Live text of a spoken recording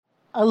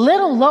a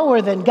little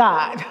lower than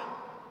God.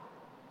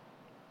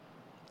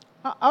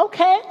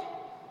 Okay.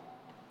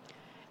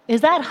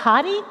 Is that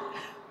haughty?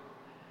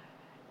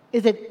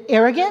 Is it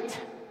arrogant?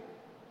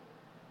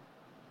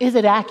 Is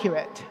it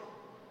accurate?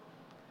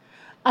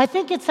 I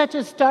think it's such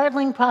a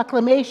startling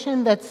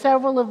proclamation that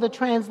several of the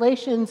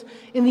translations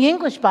in the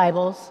English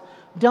Bibles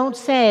don't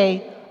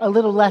say a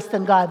little less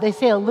than God. They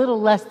say a little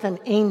less than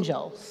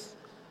angels.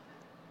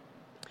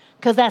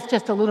 Because that's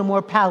just a little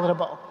more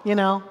palatable, you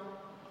know?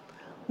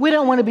 We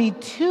don't want to be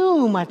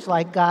too much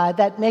like God.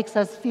 That makes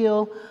us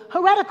feel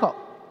heretical.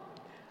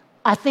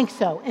 I think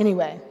so,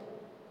 anyway.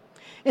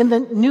 In the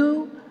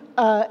New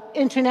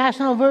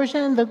International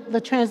Version,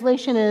 the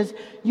translation is,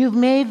 "You've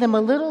made them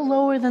a little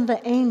lower than the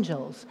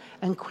angels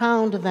and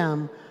crowned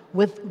them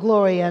with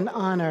glory and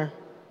honor."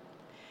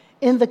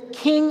 In the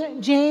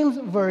King James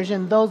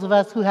Version, those of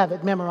us who have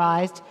it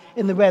memorized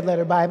in the Red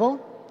Letter Bible,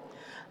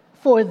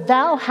 "For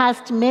thou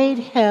hast made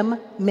him,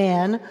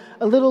 man,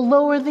 a little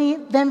lower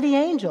than the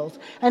angels,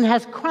 and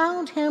hast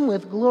crowned him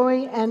with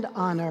glory and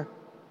honor."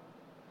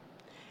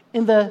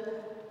 In the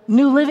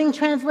New Living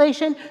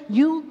Translation,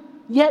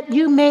 "Yet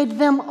you made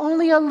them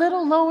only a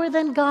little lower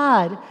than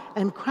God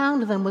and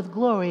crowned them with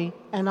glory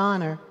and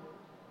honor."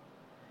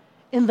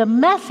 In the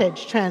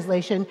Message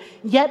translation,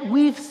 "Yet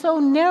we've so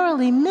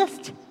narrowly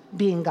missed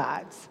being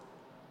God's,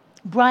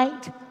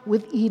 bright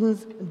with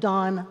Eden's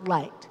dawn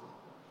light."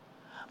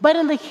 But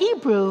in the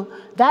Hebrew,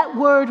 that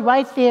word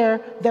right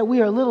there that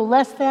we are a little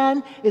less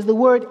than is the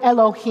word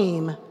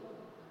Elohim.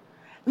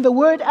 The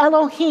word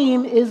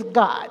Elohim is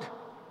God,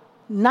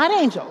 not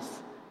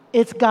angels.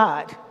 It's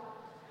God.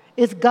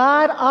 It's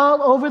God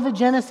all over the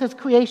Genesis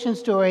creation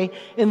story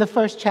in the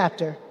first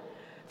chapter.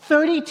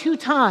 32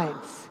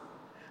 times,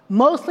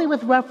 mostly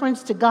with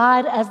reference to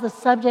God as the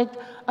subject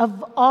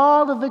of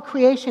all of the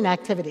creation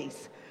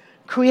activities: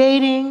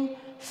 creating,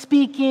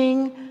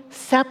 speaking,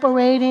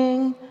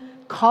 separating,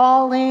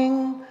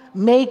 calling,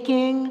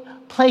 making,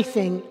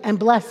 placing, and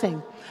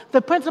blessing.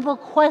 The principal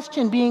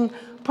question being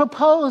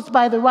proposed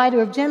by the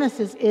writer of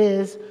Genesis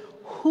is,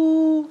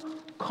 who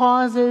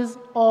causes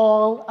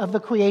all of the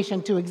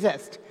creation to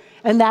exist?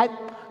 And that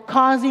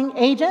causing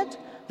agent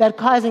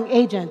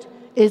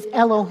is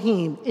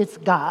Elohim, it's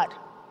God.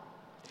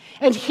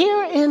 And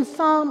here in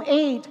Psalm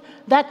 8,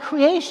 that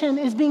creation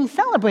is being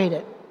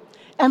celebrated,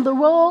 and the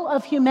role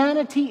of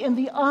humanity in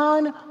the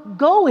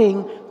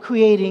ongoing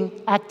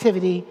creating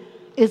activity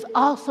is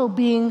also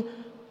being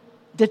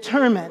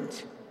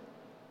determined.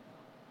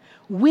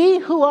 We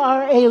who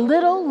are a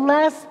little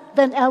less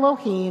than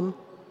Elohim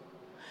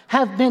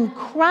have been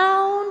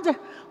crowned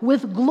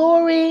with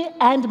glory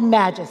and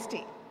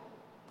majesty.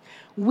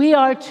 We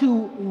are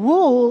to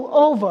rule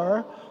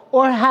over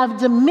or have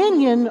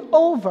dominion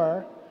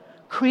over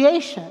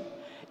creation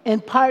in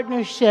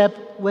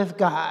partnership with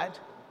God.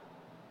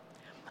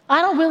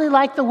 I don't really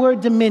like the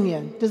word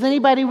dominion. Does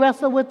anybody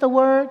wrestle with the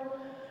word?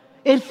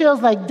 It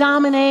feels like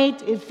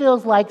dominate. It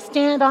feels like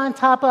stand on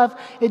top of.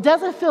 It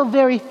doesn't feel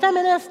very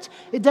feminist.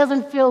 It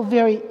doesn't feel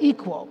very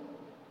equal.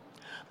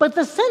 But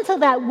the sense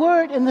of that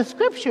word in the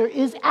scripture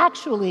is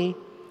actually,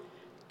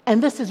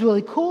 and this is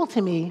really cool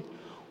to me,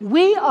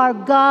 we are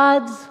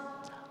God's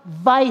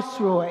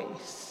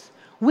viceroys.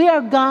 We are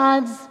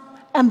God's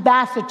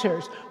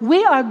ambassadors.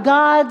 We are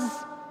God's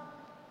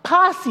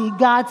posse,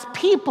 God's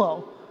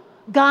people,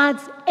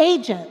 God's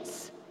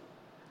agents,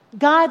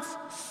 God's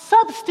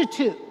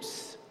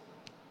substitutes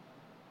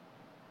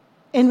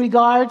in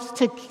regards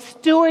to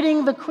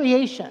stewarding the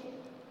creation.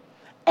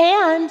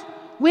 And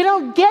we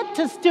don't get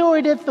to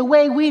steward it the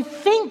way we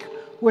think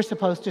we're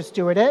supposed to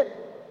steward it.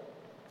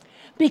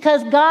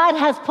 Because God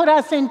has put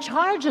us in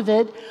charge of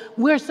it,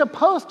 we're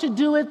supposed to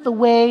do it the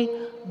way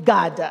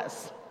God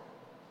does.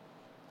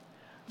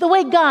 The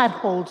way God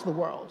holds the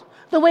world.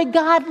 The way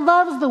God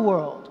loves the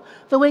world.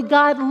 The way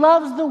God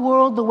loves the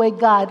world. The way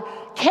God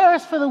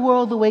cares for the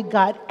world. The way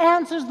God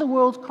answers the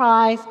world's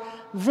cries.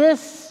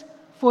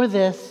 For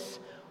this,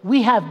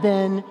 we have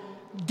been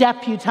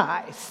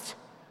deputized.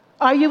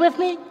 Are you with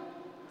me?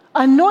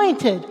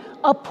 Anointed,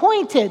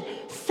 appointed,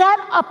 set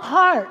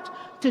apart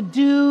to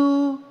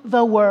do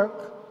the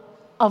work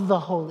of the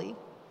holy.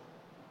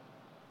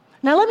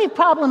 Now let me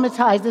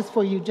problematize this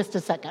for you just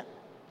a second,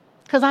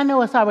 because I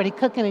know it's already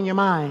cooking in your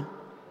mind.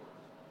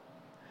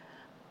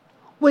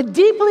 What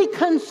deeply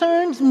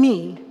concerns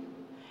me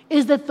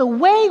is that the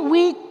way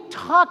we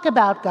talk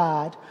about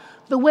God,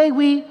 the way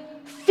we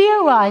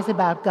theorize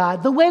about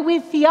God, the way we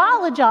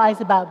theologize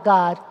about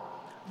God,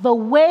 the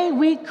way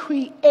we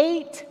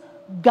create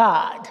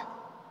God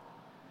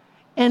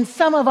in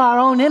some of our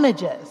own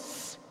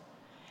images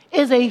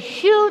is a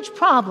huge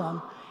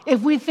problem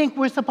if we think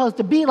we're supposed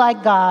to be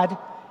like God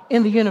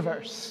in the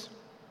universe.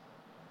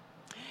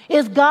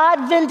 Is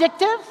God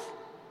vindictive?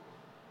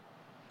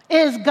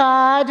 Is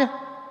God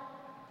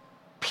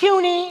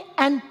puny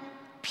and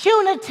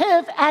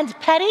punitive and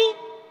petty?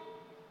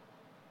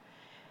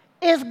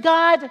 Is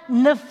God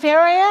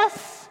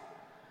nefarious?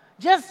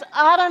 Just,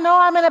 I don't know,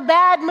 I'm in a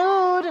bad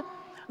mood.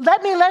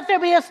 Let there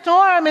be a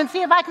storm and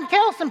see if I can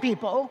kill some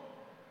people.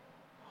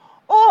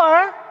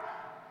 Or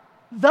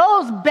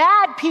those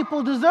bad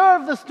people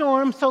deserve the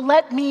storm, so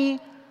let me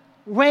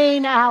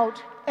rain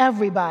out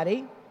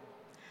everybody.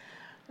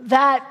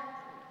 That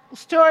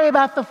story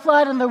about the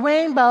flood and the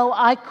rainbow,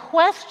 I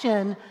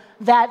question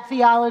that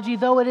theology,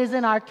 though it is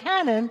in our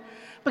canon,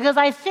 because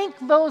I think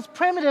those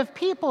primitive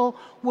people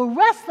were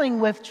wrestling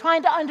with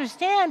trying to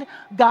understand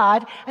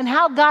God and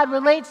how God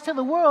relates to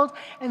the world,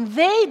 and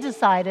they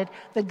decided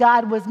that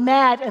God was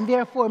mad and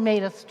therefore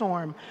made a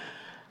storm.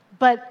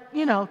 But,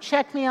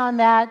 check me on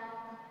that.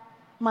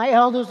 My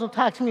elders will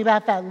talk to me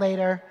about that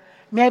later.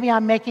 Maybe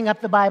I'm making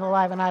up the Bible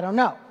live and I don't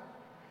know.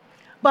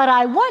 But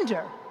I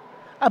wonder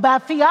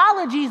about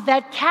theologies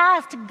that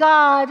cast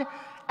God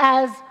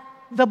as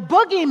the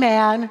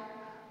boogeyman,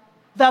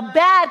 the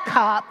bad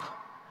cop,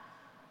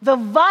 the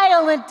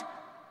violent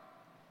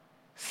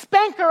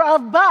spanker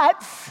of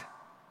butts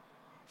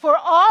for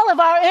all of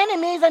our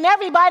enemies and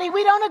everybody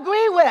we don't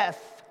agree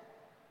with.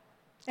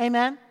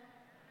 Amen?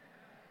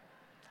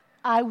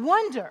 I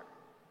wonder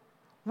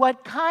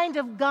what kind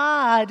of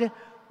God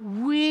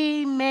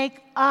we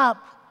make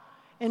up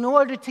in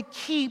order to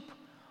keep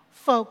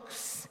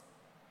folks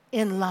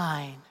in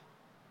line.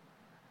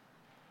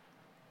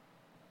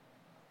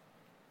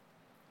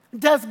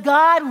 Does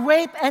God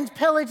rape and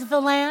pillage the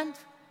land?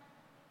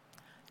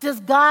 Does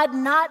God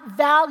not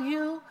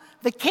value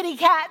the kitty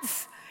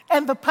cats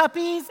and the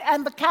puppies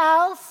and the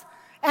cows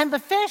and the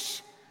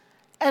fish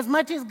as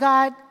much as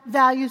God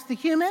values the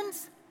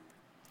humans?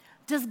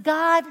 Does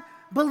God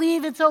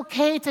believe it's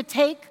okay to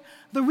take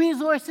the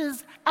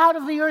resources out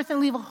of the earth and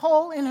leave a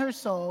hole in her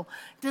soul?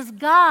 Does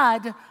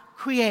God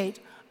create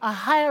a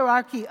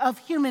hierarchy of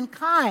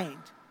humankind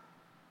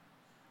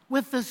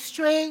with the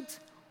straight,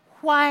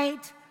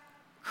 white,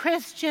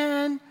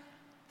 Christian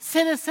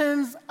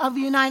citizens of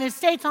the United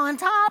States on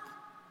top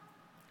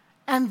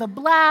and the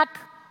black,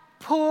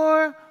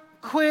 poor,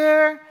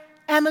 queer,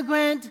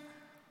 immigrant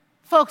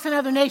folks in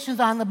other nations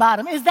on the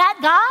bottom? Is that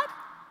God?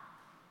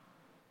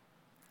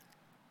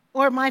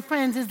 Or, my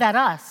friends, is that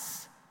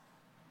us?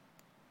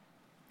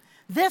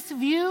 This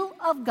view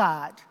of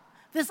God,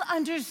 this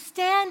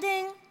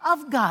understanding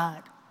of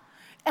God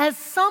as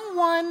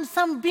someone,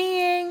 some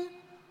being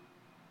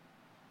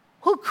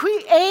who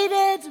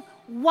created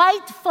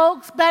white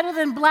folks better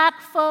than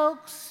black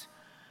folks,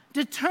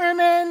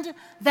 determined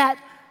that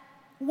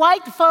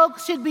white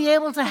folks should be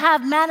able to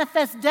have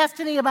manifest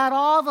destiny about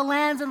all the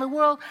lands in the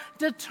world,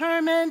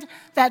 determined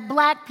that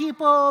black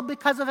people,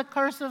 because of the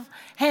curse of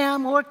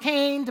Ham or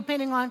Cain,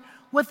 depending on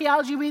what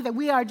theology you read, that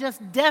we are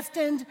just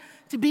destined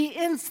to be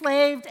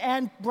enslaved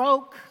and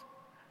broke,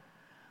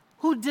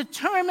 who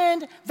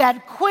determined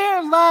that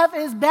queer love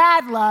is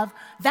bad love,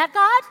 that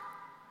God?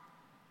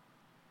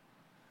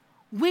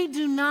 We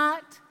do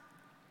not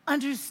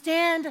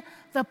understand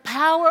the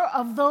power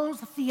of those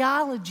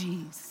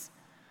theologies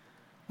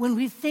when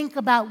we think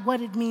about what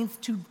it means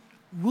to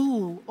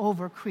rule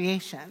over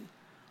creation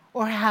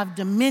or have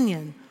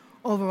dominion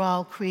over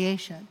all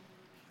creation.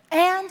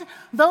 And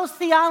those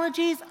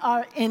theologies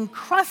are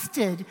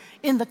encrusted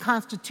in the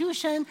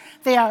Constitution.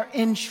 They are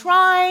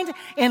enshrined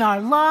in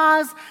our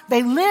laws.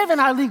 They live in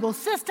our legal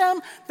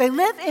system. They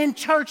live in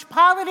church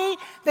polity.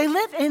 They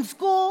live in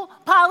school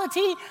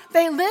polity.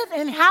 They live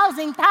in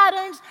housing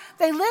patterns.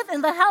 They live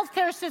in the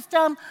healthcare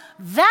system.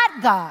 That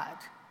God,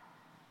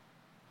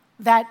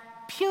 that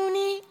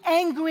puny,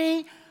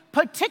 angry,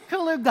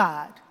 particular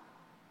God,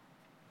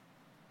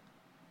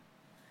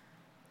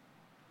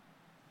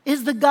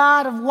 is the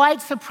God of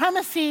white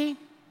supremacy.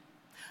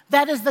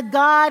 That is the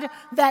God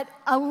that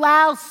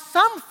allows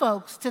some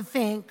folks to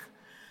think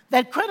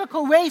that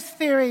critical race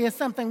theory is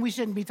something we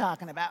shouldn't be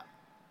talking about.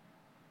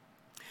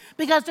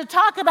 Because to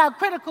talk about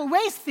critical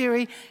race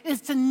theory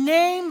is to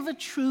name the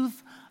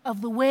truth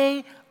of the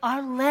way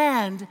our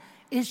land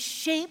is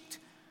shaped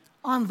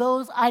on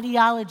those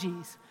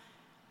ideologies.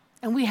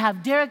 And we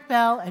have Derek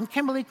Bell and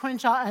Kimberly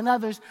Crenshaw and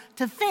others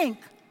to thank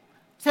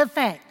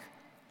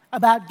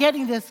about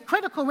getting this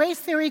critical race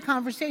theory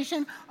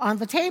conversation on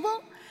the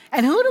table.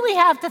 And who do we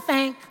have to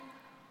thank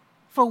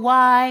for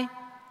why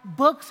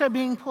books are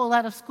being pulled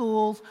out of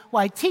schools,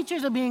 why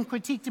teachers are being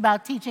critiqued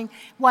about teaching,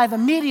 why the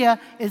media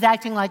is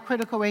acting like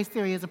critical race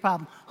theory is a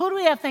problem? Who do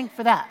we have to thank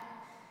for that?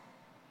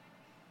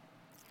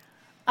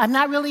 I'm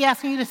not really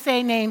asking you to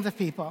say names of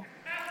people.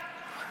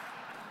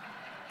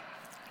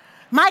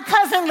 My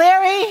cousin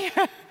Larry,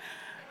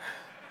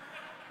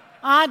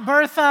 Aunt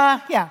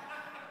Bertha, yeah.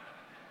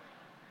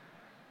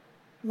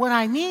 What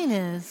I mean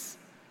is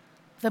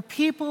the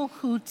people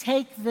who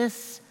take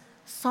this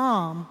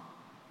psalm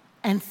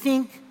and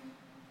think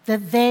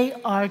that they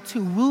are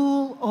to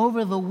rule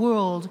over the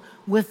world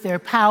with their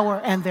power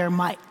and their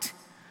might.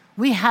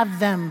 We have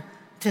them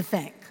to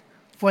thank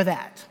for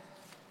that.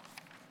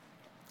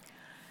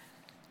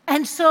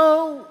 And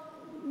so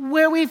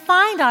where we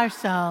find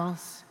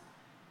ourselves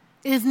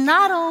is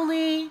not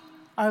only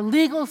our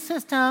legal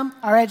system,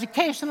 our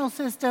educational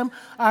system,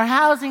 our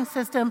housing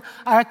system,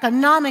 our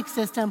economic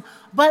system,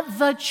 but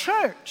the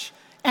church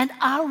and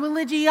our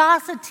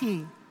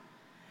religiosity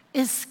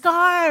is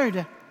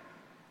scarred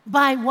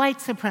by white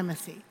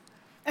supremacy.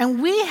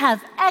 And we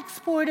have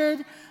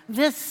exported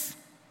this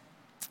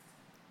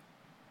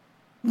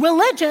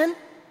religion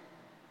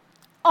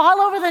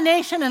all over the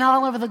nation and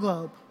all over the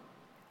globe.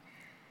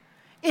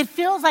 It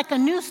feels like a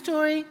news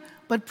story,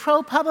 but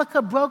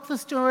ProPublica broke the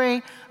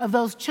story of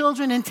those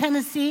children in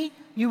Tennessee,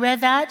 you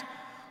read that,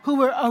 who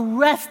were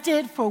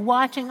arrested for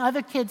watching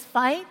other kids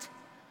fight.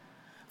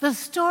 The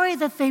story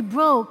that they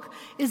broke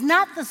is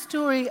not the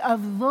story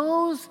of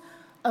those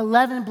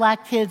 11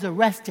 black kids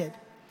arrested,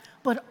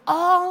 but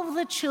all of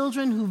the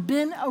children who've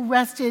been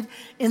arrested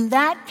in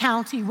that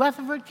county,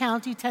 Rutherford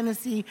County,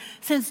 Tennessee,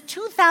 since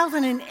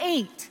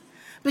 2008,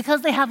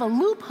 because they have a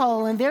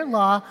loophole in their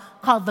law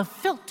called the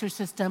filter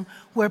system,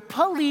 where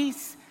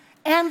police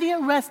and the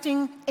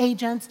arresting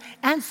agents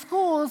and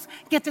schools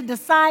get to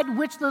decide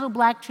which little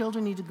black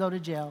children need to go to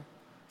jail.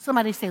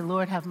 Somebody say,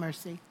 Lord, have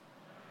mercy.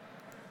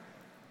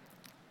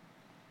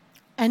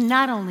 And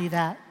not only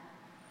that,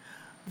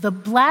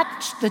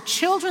 the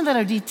children that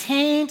are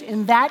detained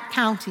in that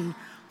county,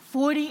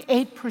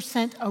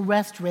 48%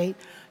 arrest rate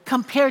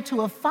compared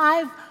to a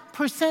 5%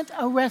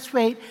 arrest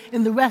rate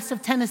in the rest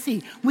of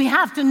Tennessee. We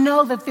have to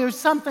know that there's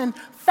something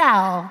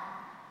foul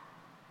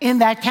in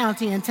that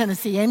county in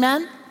Tennessee,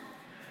 amen?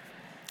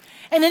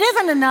 And it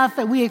isn't enough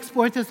that we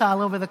export this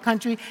all over the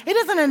country. It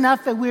isn't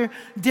enough that we're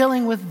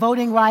dealing with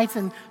voting rights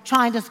and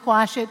trying to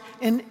squash it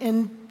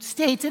in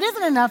states. It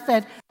isn't enough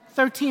that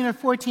 13 or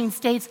 14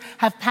 states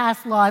have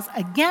passed laws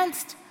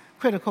against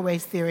critical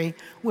race theory.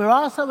 We're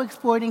also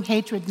exporting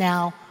hatred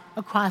now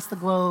across the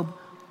globe.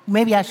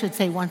 Maybe I should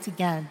say once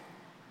again.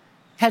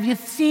 Have you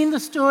seen the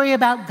story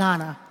about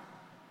Ghana?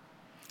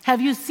 Have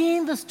you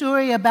seen the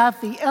story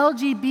about the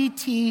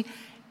LGBT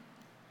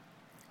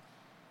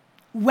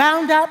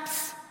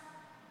roundups,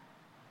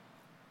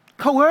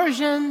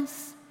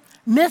 coercions,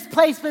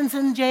 misplacements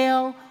in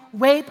jail,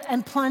 rape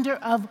and plunder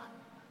of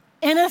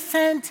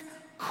innocent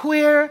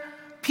queer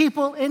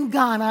people in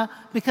Ghana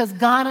because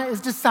Ghana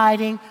is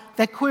deciding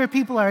that queer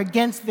people are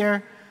against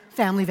their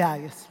family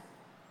values?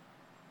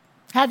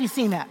 Have you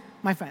seen that,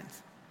 my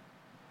friends?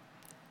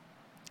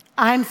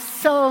 I'm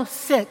so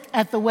sick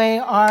at the way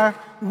our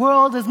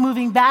world is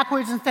moving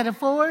backwards instead of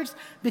forwards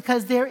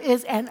because there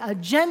is an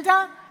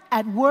agenda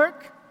at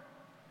work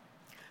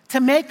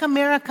to make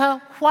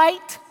America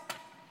white,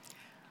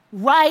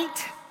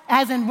 right,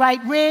 as in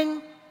right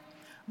wing,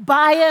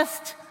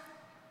 biased,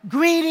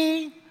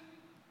 greedy,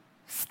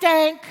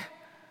 stank,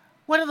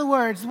 what are the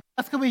words? What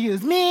else can we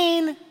use?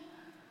 Mean,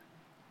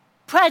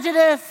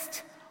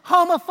 prejudiced,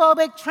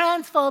 homophobic,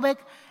 transphobic,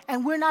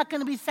 and we're not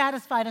going to be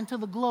satisfied until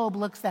the globe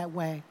looks that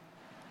way.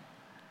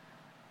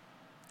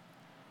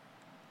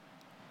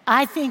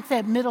 I think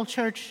that Middle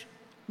Church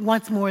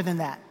wants more than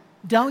that.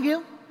 Don't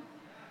you?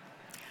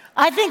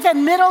 I think that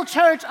Middle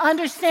Church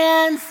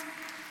understands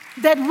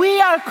that we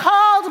are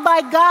called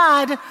by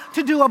God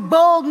to do a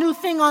bold new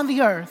thing on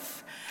the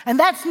earth. And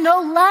that's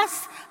no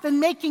less than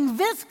making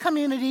this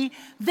community,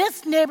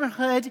 this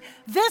neighborhood,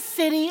 this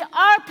city,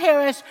 our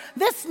parish,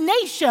 this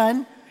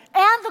nation,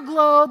 and the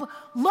globe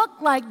look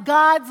like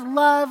God's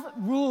love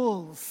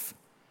rules.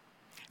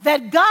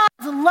 That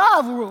God's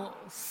love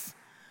rules.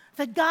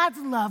 That God's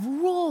love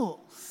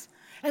rules.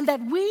 And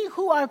that we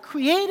who are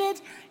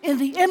created in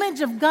the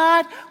image of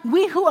God,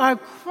 we who are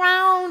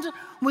crowned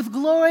with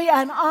glory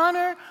and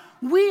honor,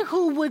 we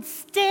who would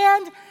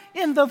stand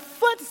in the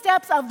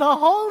footsteps of the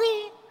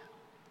holy,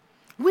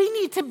 we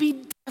need to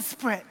be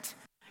desperate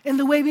in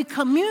the way we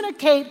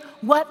communicate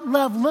what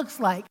love looks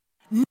like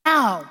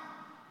now,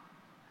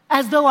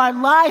 as though our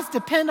lives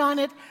depend on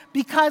it,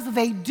 because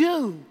they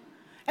do.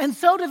 And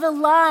so do the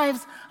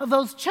lives of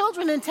those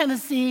children in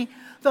Tennessee,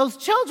 those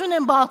children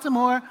in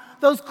Baltimore,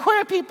 those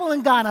queer people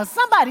in Ghana.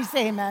 Somebody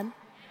say amen.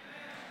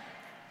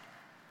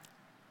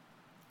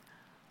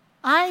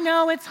 I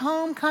know it's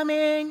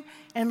homecoming,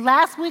 and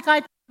last week I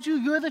told you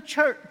you're the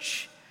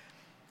church.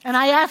 And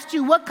I asked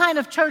you, what kind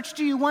of church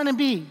do you want to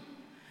be?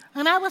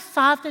 And I was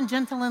soft and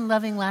gentle and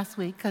loving last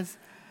week because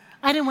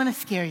I didn't want to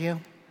scare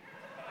you.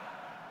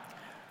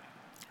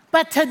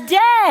 But today,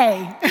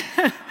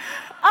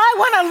 I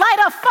want to light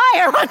a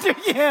fire under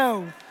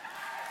you.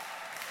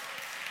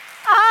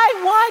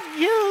 I want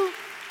you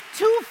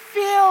to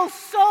feel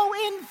so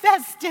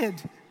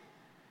invested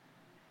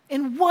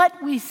in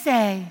what we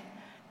say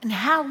and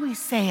how we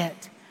say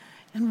it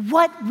and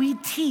what we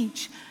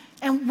teach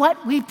and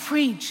what we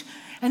preach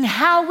and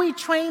how we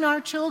train our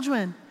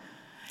children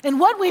and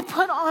what we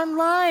put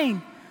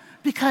online,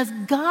 because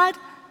God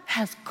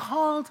has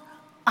called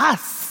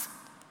us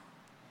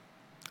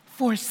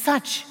for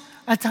such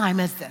a time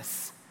as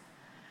this.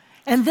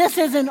 And this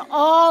is an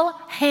all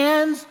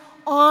hands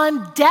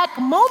on deck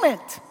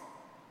moment.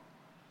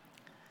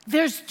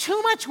 There's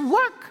too much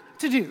work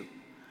to do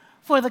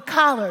for the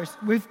collars,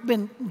 we've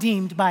been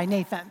deemed by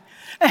Nathan,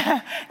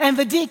 and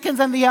the deacons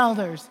and the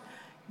elders.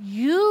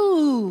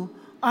 You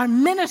are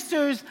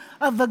ministers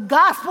of the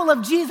gospel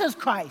of Jesus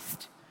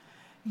Christ.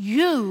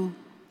 You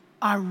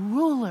are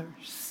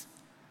rulers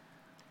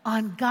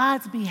on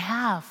God's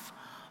behalf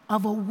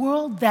of a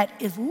world that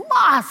is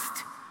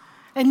lost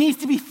and needs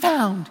to be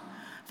found,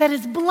 that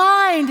is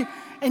blind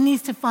and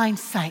needs to find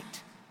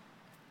sight.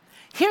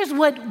 Here's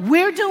what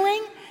we're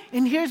doing,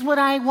 and here's what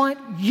I want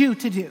you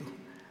to do.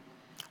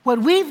 What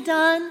we've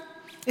done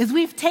is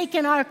we've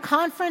taken our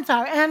conference,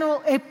 our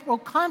annual April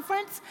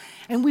conference,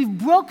 and we've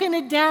broken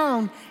it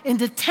down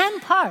into 10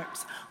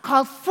 parts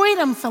called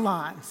Freedom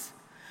Salons,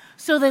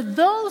 so that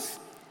those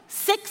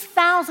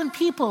 6,000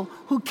 people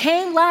who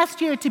came last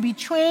year to be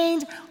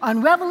trained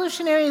on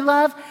revolutionary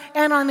love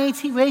and on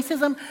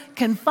anti-racism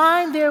can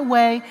find their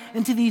way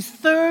into these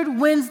third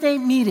Wednesday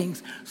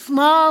meetings,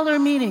 smaller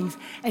meetings,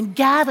 and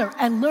gather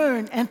and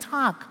learn and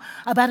talk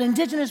about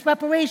indigenous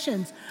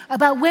reparations,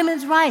 about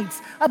women's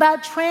rights,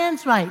 about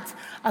trans rights,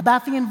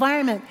 about the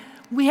environment.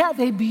 We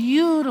have a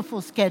beautiful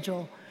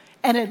schedule,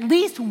 and at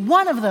least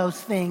one of those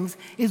things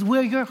is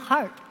where your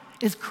heart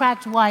is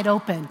cracked wide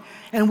open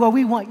and where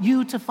we want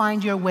you to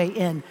find your way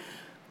in.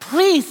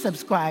 Please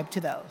subscribe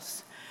to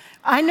those.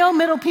 I know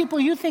middle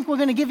people, you think we're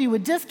going to give you a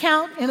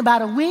discount in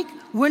about a week.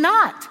 We're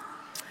not.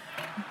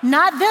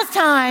 Not this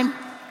time.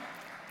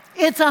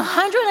 It's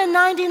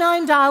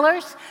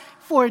 $199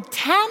 for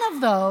 10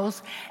 of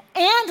those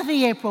and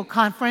the April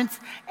conference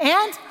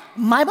and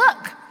my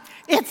book.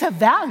 It's a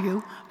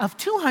value of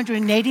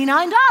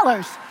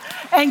 $289,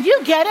 and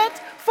you get it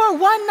for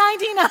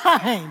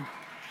 $199.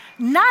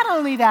 Not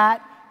only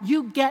that,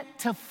 you get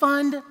to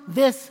fund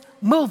this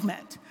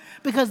movement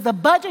because the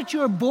budget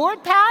your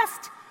board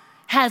passed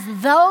has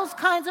those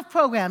kinds of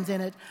programs in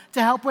it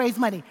to help raise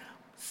money.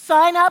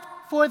 Sign up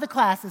for the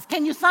classes.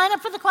 Can you sign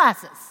up for the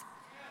classes?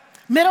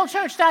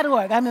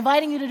 Middlechurch.org. I'm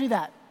inviting you to do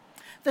that.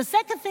 The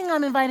second thing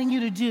I'm inviting you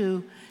to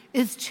do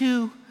is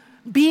to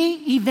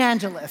be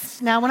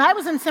evangelists. Now, when I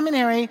was in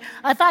seminary,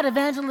 I thought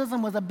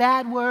evangelism was a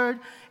bad word.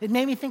 It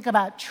made me think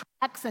about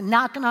tracts and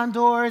knocking on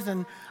doors,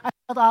 and I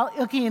felt all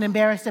icky and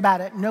embarrassed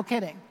about it. No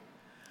kidding.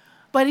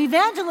 But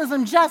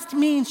evangelism just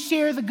means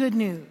share the good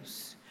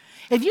news.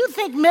 If you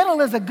think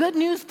Middle is a good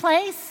news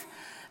place,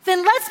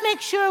 then let's make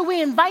sure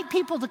we invite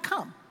people to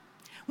come.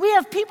 We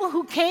have people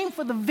who came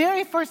for the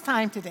very first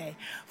time today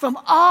from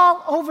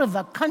all over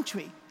the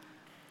country.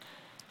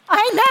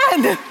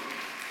 Amen.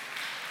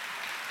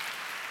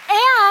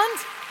 And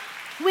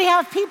we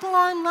have people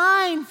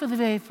online for the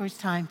very first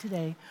time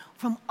today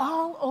from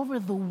all over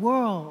the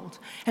world.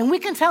 And we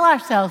can tell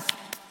ourselves,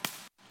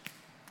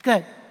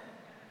 good,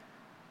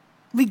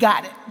 we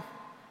got it.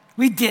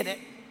 We did it.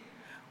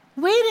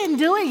 We didn't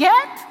do it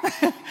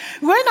yet.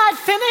 We're not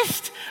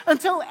finished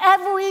until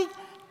every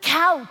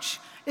couch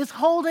is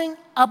holding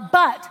a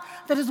butt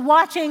that is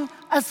watching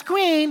a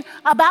screen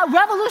about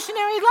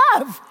revolutionary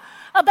love,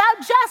 about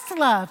just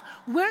love.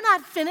 We're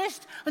not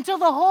finished until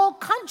the whole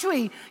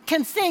country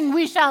can sing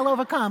We Shall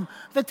Overcome,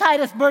 the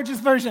Titus Burgess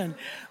version.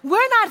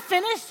 We're not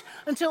finished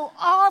until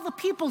all the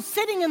people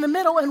sitting in the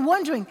middle and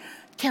wondering,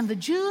 can the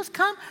Jews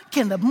come?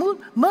 Can the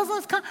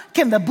Muslims come?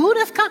 Can the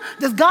Buddhists come?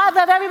 Does God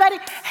love everybody?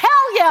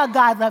 Hell yeah,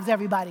 God loves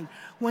everybody.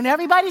 When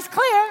everybody's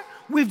clear,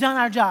 we've done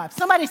our job.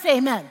 Somebody say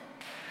amen.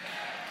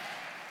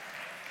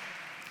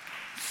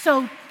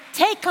 So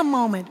take a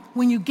moment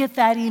when you get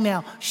that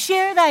email.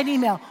 Share that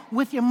email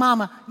with your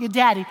mama, your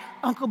daddy,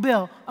 Uncle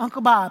Bill,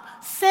 Uncle Bob.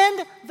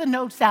 Send the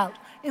notes out.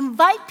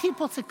 Invite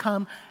people to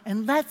come,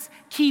 and let's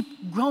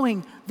keep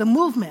growing the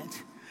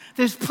movement.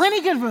 There's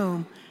plenty good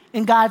room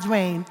in God's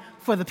reign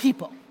for the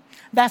people.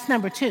 That's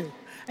number 2.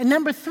 And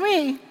number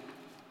 3,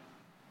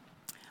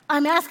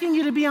 I'm asking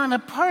you to be on a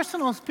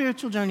personal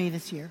spiritual journey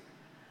this year.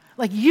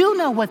 Like, you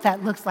know what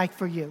that looks like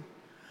for you.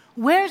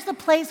 Where's the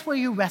place where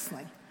you're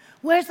wrestling?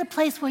 Where's the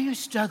place where you're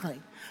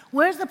struggling?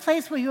 Where's the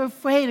place where you're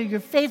afraid or your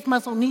faith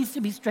muscle needs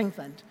to be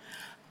strengthened?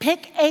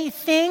 Pick a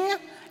thing,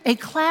 a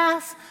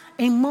class,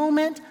 a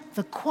moment,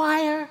 the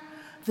choir,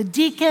 the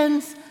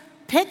deacons.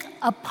 Pick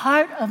a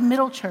part of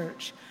Middle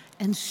Church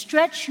and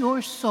stretch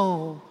your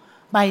soul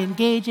by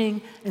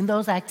engaging in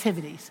those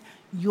activities,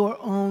 your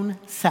own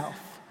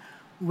self.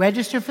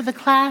 Register for the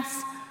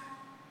class,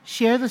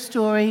 share the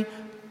story,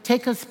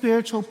 take a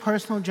spiritual,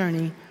 personal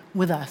journey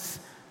with us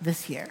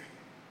this year.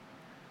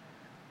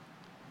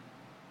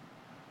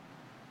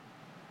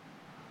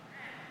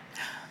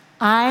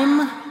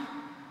 I'm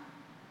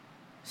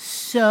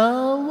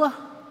so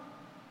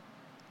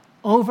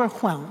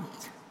overwhelmed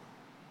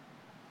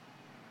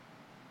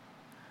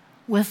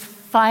with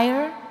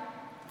fire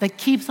that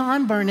keeps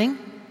on burning,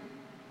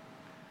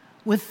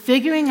 with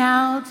figuring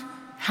out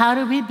how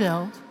to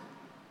rebuild,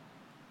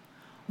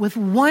 with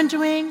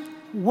wondering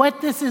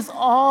what this is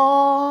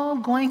all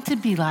going to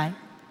be like,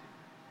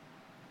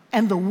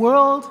 and the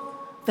world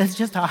that's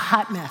just a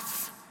hot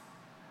mess.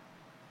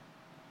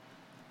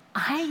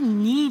 I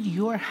need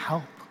your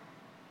help.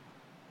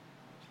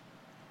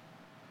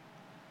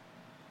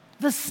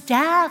 The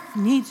staff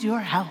needs your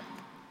help.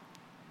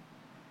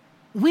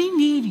 We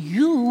need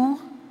you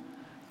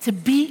to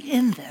be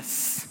in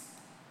this,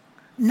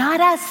 not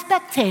as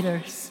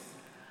spectators,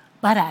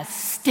 but as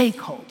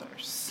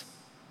stakeholders.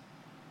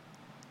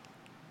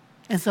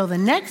 And so the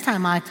next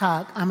time I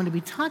talk, I'm going to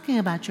be talking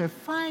about your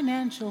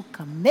financial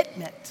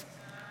commitment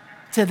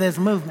to this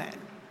movement.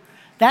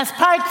 That's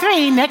part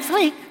 3 next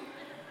week.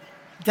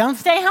 Don't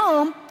stay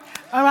home,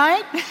 all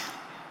right?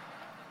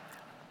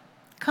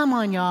 Come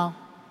on, y'all.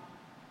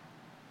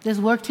 There's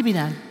work to be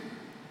done.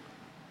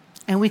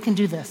 And we can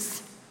do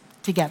this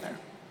together.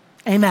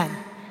 Amen.